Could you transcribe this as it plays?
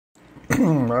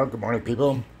Well, good morning,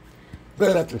 people.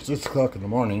 Good after 6 o'clock in the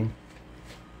morning.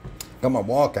 Got my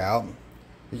walk out.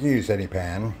 You can use any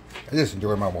pan. I just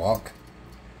enjoy my walk.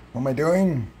 What am I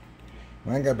doing?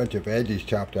 Well, I got a bunch of veggies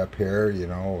chopped up here,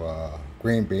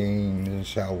 green beans,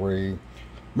 celery,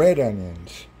 red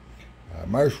onions,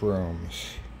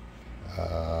 mushrooms,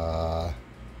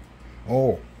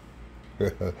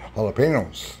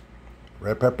 jalapenos,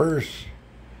 red peppers.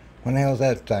 What the hell is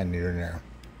that I need in there?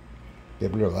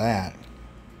 Get rid of that.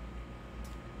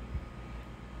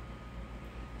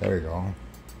 There you go.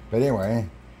 But anyway,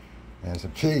 and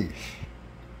some cheese.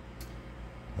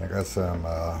 I got some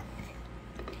my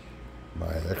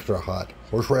extra hot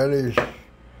horseradish.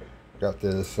 Got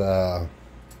this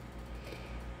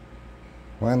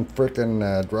one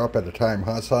freaking drop at a time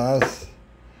hot sauce.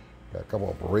 Got a couple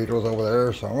of burritos over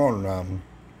there, so I'm going to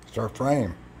start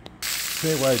frying.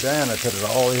 Anyway, then I put it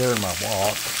all here in my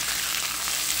wok.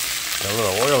 Got a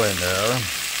little oil in there.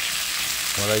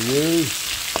 What I use?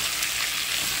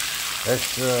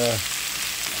 Extra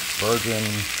virgin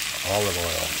olive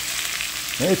oil.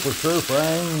 Made for stir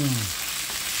frying,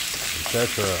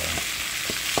 etc.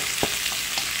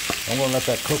 I'm going to let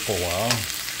that cook for a while.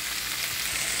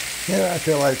 Yeah, I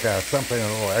feel like something a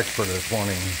little extra this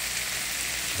morning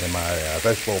in my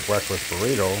vegetable breakfast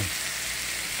burrito.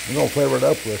 I'm going to flavor it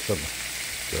up with some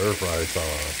stir fry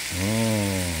sauce.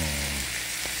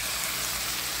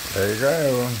 There you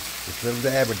go. Just a little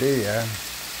dab of dia.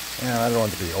 I don't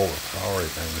want to be overpowering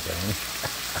or anything.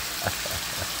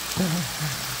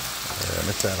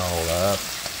 Mix that all up.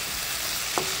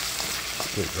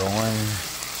 Keep going.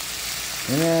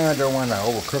 I don't want to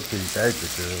overcook these eggs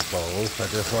too close. I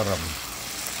just want them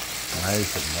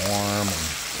nice and warm and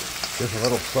just a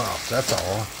little soft. That's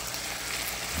all.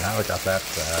 Now I got that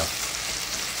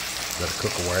got to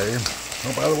cook away.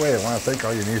 Oh, by the way, I want to thank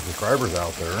all you new subscribers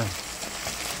out there.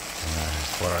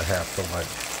 What I have so much.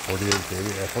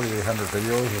 4,800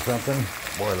 videos or something.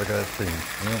 Boy, look at that thing.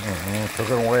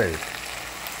 Cooking away.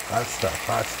 Hot stuff,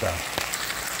 hot stuff.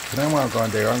 And then what I'm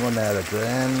going to do, I'm going to add a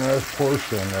generous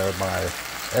portion of my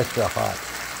extra hot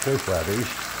horseradish.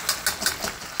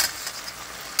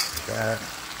 Like that.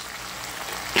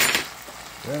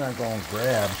 Then I'm going to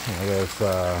grab some of this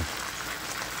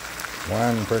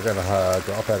one freaking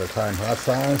drop at a time hot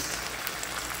sauce.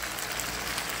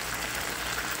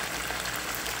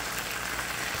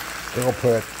 We'll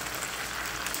put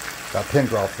about 10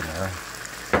 drops in there.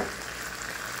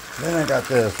 Then I got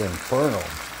this Inferno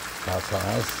hot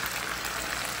sauce.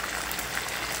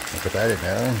 I'll put that in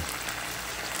there.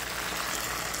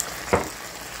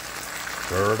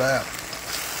 Stir it up.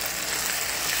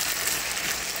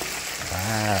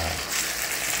 Wow.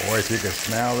 Boy, if you could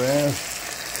smell this.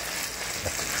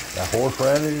 That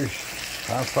horseradish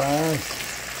hot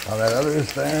sauce. All that other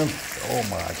stuff. Oh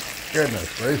my goodness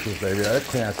gracious, baby. That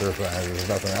can't survive. There's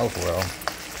nothing else well.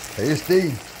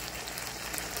 Tasty?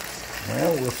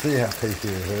 Well, we'll see how tasty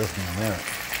it is in a minute.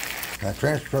 I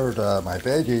transferred my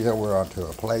veggies over onto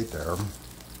a plate there.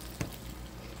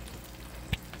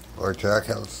 Boy, Chuck,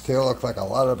 it still looks like a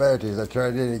lot of veggies. I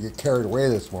tried to get carried away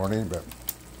this morning, but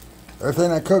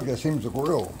everything I cooked, it seems to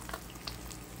grow.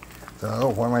 So,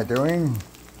 what am I doing?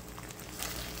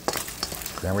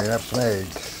 Then up some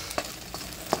eggs.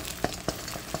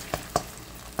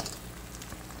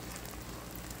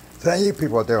 So how you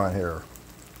people doing here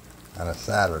on a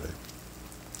Saturday?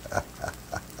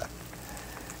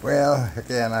 Well,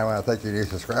 again, I want to thank you new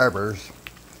subscribers.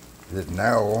 If you didn't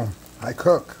know, I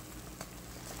cook.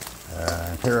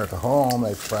 Here at the home,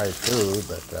 they provide food,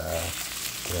 but,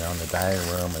 in the dining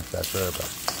room, etc., but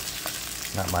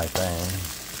not my thing.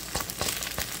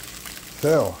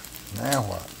 So, now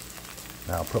what?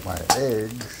 Now I'll put my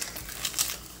eggs.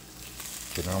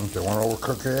 Don't want to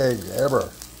overcook the eggs,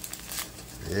 ever.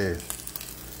 Yes.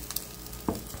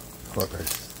 Look,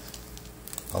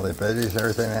 all the veggies,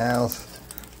 everything else,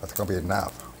 that's going to be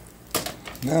enough.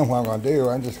 Now what I'm going to do,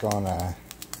 I'm just going to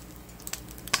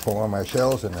put one of my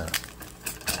shells in there.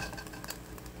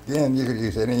 Again, you could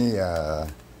use any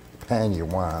pan you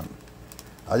want.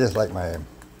 I just like my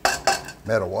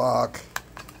metal wok.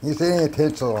 You see any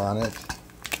utensil on it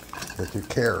that you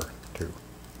care to.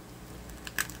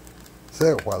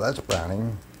 So while that's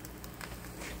browning,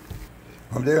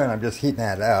 what I'm doing, I'm just heating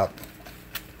that up.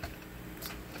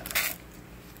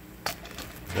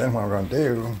 Then what I'm going to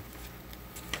do,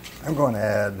 I'm going to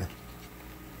add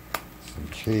some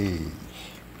cheese.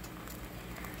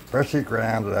 Freshly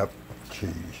ground up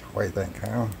cheese. What do you think,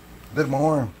 huh? A bit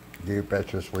more. You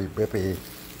betcha, sweet bippy.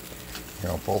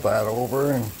 Pull that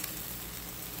over and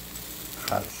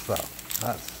hot stuff.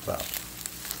 Hot stuff.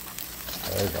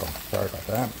 There you go. Sorry about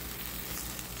that.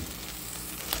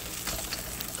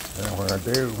 Then what I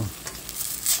do,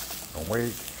 I'll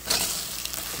wait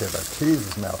till the cheese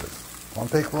is melted.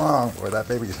 Won't take long, boy, that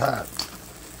baby's hot.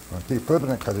 I'm gonna keep flipping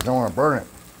it because you don't want to burn it.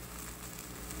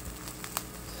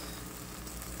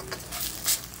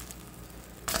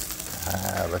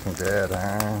 Ah, looking good,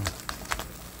 huh?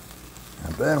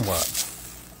 And then what?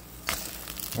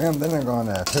 Well, then I'm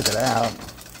gonna take it out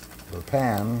to the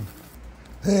pan.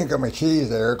 Then I got my cheese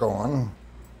there going.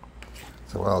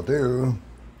 So what I'll do,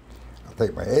 I'll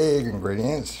take my egg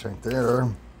ingredients right there.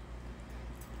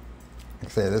 Like I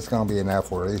say, this is going to be enough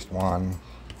for at least one.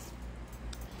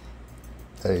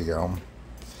 There you go.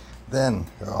 Then,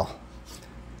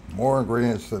 more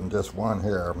ingredients than just one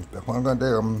here. But what I'm going to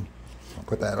do, I'll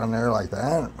put that on there like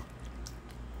that.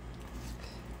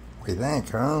 What do you think,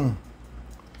 huh?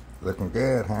 Looking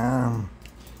good, huh?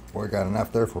 Boy, got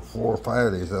enough there for 4 or 5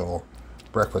 of these little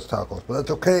breakfast tacos. But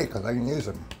that's okay, because I can use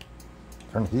them.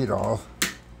 Turn the heat off.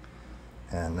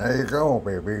 And there you go,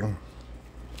 baby.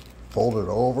 Fold it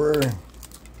over.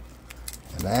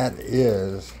 And that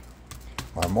is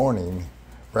my morning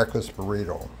breakfast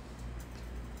burrito.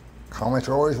 Comments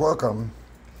are always welcome.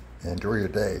 Enjoy your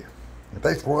day. And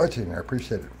thanks for watching. I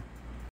appreciate it.